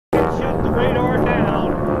shut the radar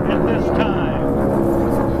down at this time.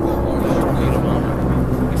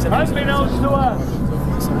 Unbeknownst to us,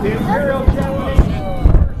 the Imperial Japanese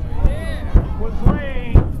was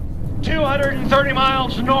laying 230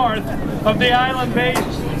 miles north of the island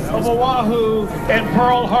base of Oahu and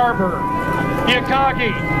Pearl Harbor.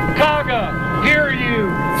 Yakagi, Kaga,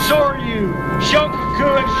 Hiryu, Soryu,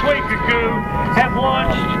 Shokaku, and Suikaku have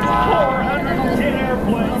launched 410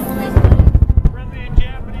 airplanes from the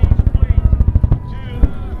Japanese fleet to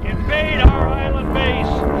invade our island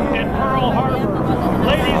base in Pearl Harbor.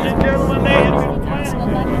 Ladies and gentlemen, they have been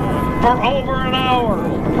planning for over an hour,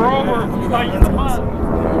 for over a month.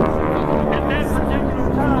 At that particular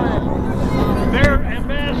time, their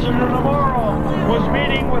ambassador tomorrow was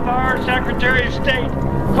meeting with our Secretary of State,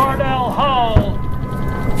 Cordell Hull,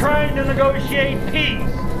 trying to negotiate peace.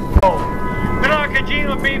 The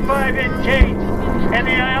Nakajima B-5 Kate and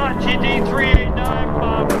the Ayachi D-389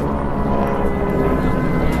 bomber.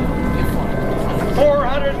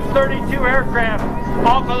 432 aircraft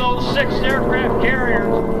off of those 6 aircraft carriers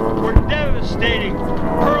were devastating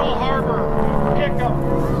Pearl Harbor, Hickam,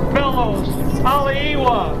 Bellows,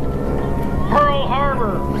 Haleiwa, Pearl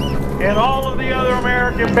Harbor, and all of the other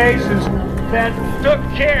American bases that took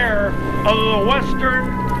care of the western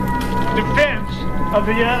defense of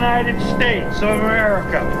the United States of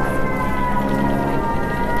America.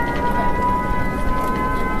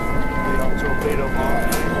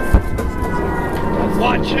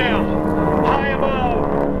 Watch now. High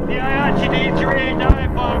above, the Ayachi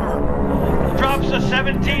D-389 bomber drops a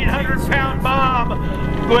 1,700-pound bomb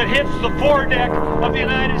when it hits the foredeck of the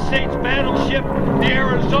United States battleship, the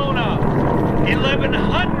Arizona.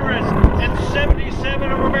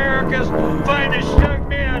 1,177 of America's finest young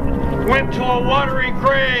men went to a watery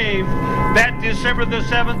grave that December the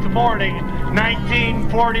 7th morning,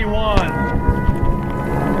 1941.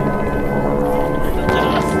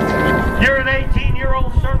 You're an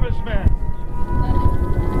 18-year-old serviceman.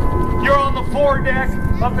 You're on the foredeck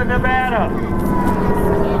of the Nevada.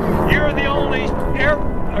 You're the only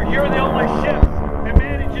ship that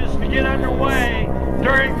manages to get underway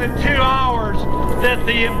during the 2 hours that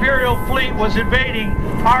the Imperial fleet was invading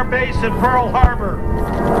our base at Pearl Harbor.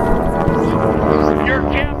 Your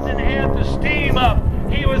captain had the steam up.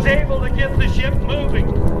 He was able to get the ship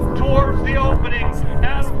moving towards the opening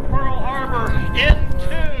out of Pearl Harbor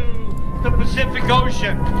into the Pacific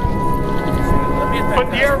Ocean. But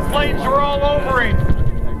the airplanes were all over him.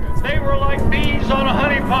 They were like bees on a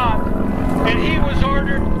honeypot. And he was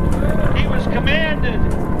commanded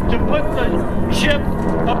to put the ship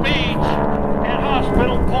abeach at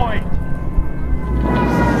Hospital Point.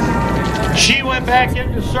 She went back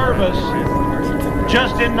into service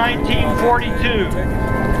just in 1942.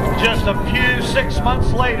 Just a few 6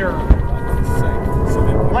 months later,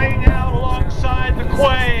 laying out alongside the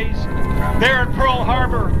quays there in Pearl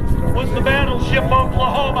Harbor was the battleship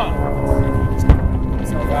Oklahoma.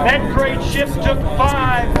 That great ship took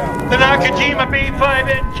 5, the Nakajima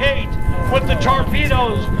B-5 Kate, with the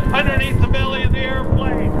torpedoes underneath the belly of the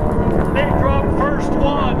airplane. They dropped first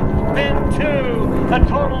 1, then 2, a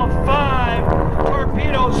total of 5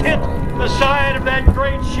 torpedoes hit the side of that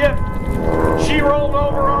great ship. She rolled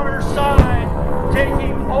over on her side,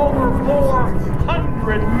 taking over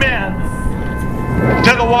 400 men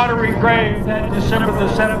to the watery grave that December the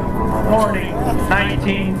 7th morning,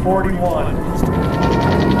 1941.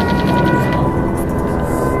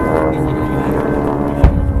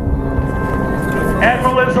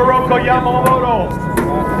 Admiral Isoroku Yamamoto,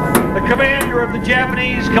 the commander of the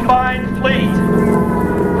Japanese Combined Fleet,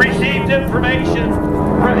 received information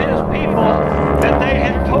from his people that they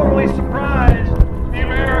had totally surprised the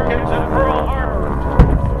Americans at Pearl Harbor.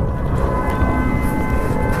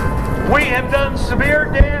 We have done severe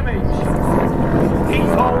damage, he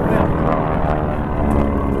told them.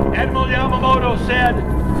 Admiral Yamamoto said,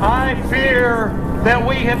 I fear that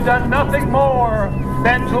we have done nothing more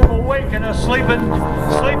than to awaken a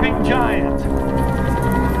sleeping giant.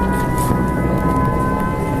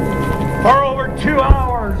 For over 2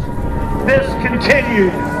 hours, this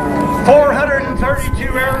continued.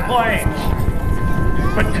 432 airplanes.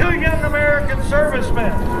 But 2 young American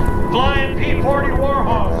servicemen flying P-40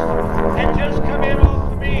 Warhawks had just come in off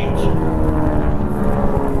the beach.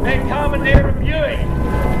 They commandeered a Buick,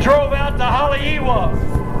 drove out to Haleiwa,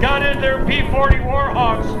 got in their P-40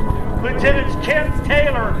 Warhawks. Lieutenants Kent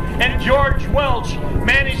Taylor and George Welch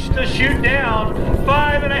managed to shoot down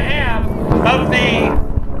 5.5 of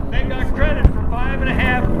they got credit for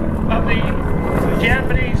 5.5 of the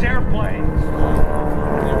Japanese airplanes.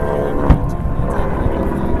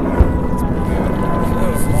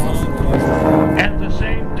 At the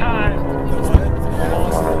same time,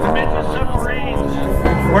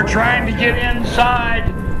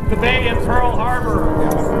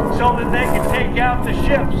 that they could take out the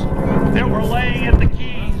ships that were laying at the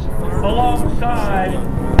quays alongside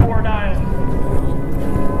Ford Island.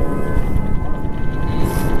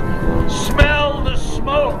 Smell the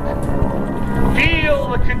smoke. Feel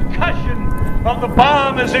the concussion of the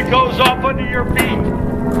bomb as it goes off under your feet.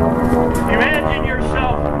 Imagine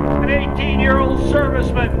yourself, an 18-year-old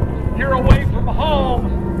serviceman. You're away from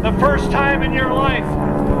home the first time in your life.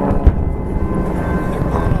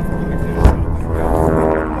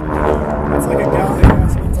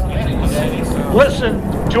 Listen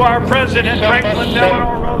to our President Franklin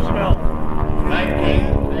Delano Roosevelt.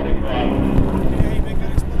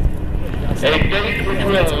 1941. A date which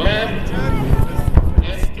will live in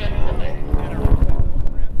infamy.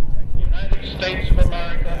 The United States of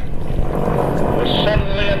America was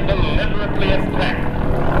suddenly and deliberately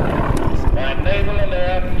attacked by naval and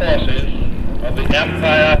air forces of the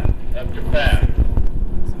Empire of Japan.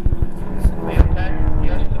 The attack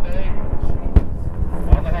yesterday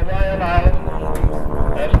on the Hawaiian Islands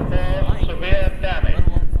has caused severe damage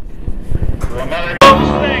to America.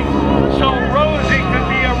 Those things so Rosie could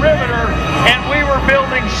be a riveter, and we were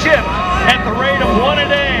building ships at the rate of one a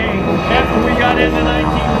day after we got into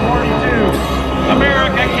 1942.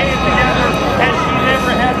 America came together as she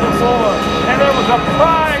never had before, and there was a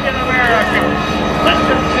pride in America.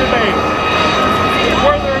 Listen to me.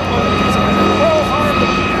 Whether it was Pearl Harbor,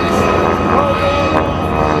 World War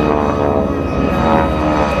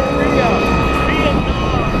Korea,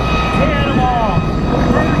 Vietnam, Panama,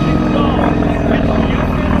 Persian Gulf, it's the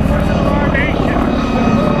uniform of our nation.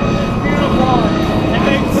 It's beautiful, and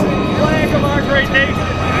they put the flag of our great nation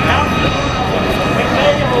out in the world, and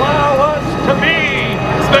they allow us to be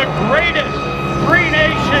the greatest free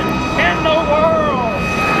nation in the world.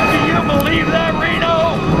 Do you believe that,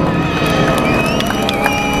 Reno?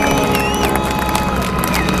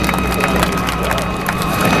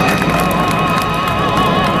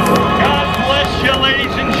 God bless you,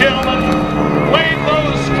 ladies and gentlemen. Wave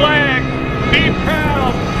those flags. Be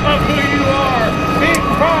proud of who you are. Be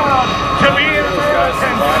proud to be an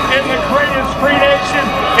American in the greatest free nation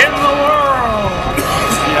in the world.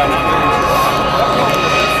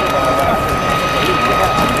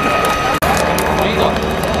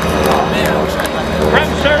 From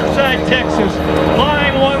Surfside, Texas,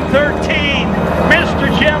 flying 113, Mr.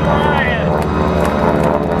 Jim Ryan.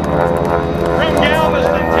 From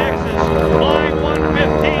Galveston, Texas, flying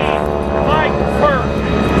 115, Mike Burke.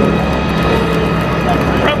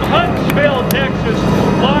 From Huntsville, Texas,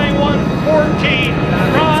 flying 114,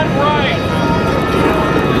 Ron Wright.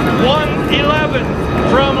 111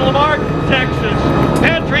 from Lamar, Texas,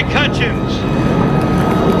 Patrick Hutchins.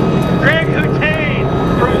 Greg Hutane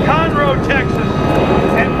from Conroe, Texas,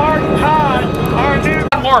 and Mark Todd, our new...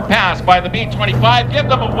 More passed by the B-25. Give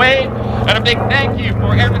them a wave and a big thank you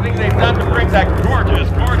for everything they've done to bring that gorgeous,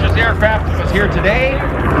 gorgeous aircraft to us here today.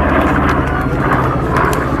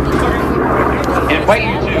 I invite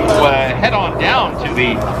you to head on down to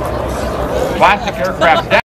the classic aircraft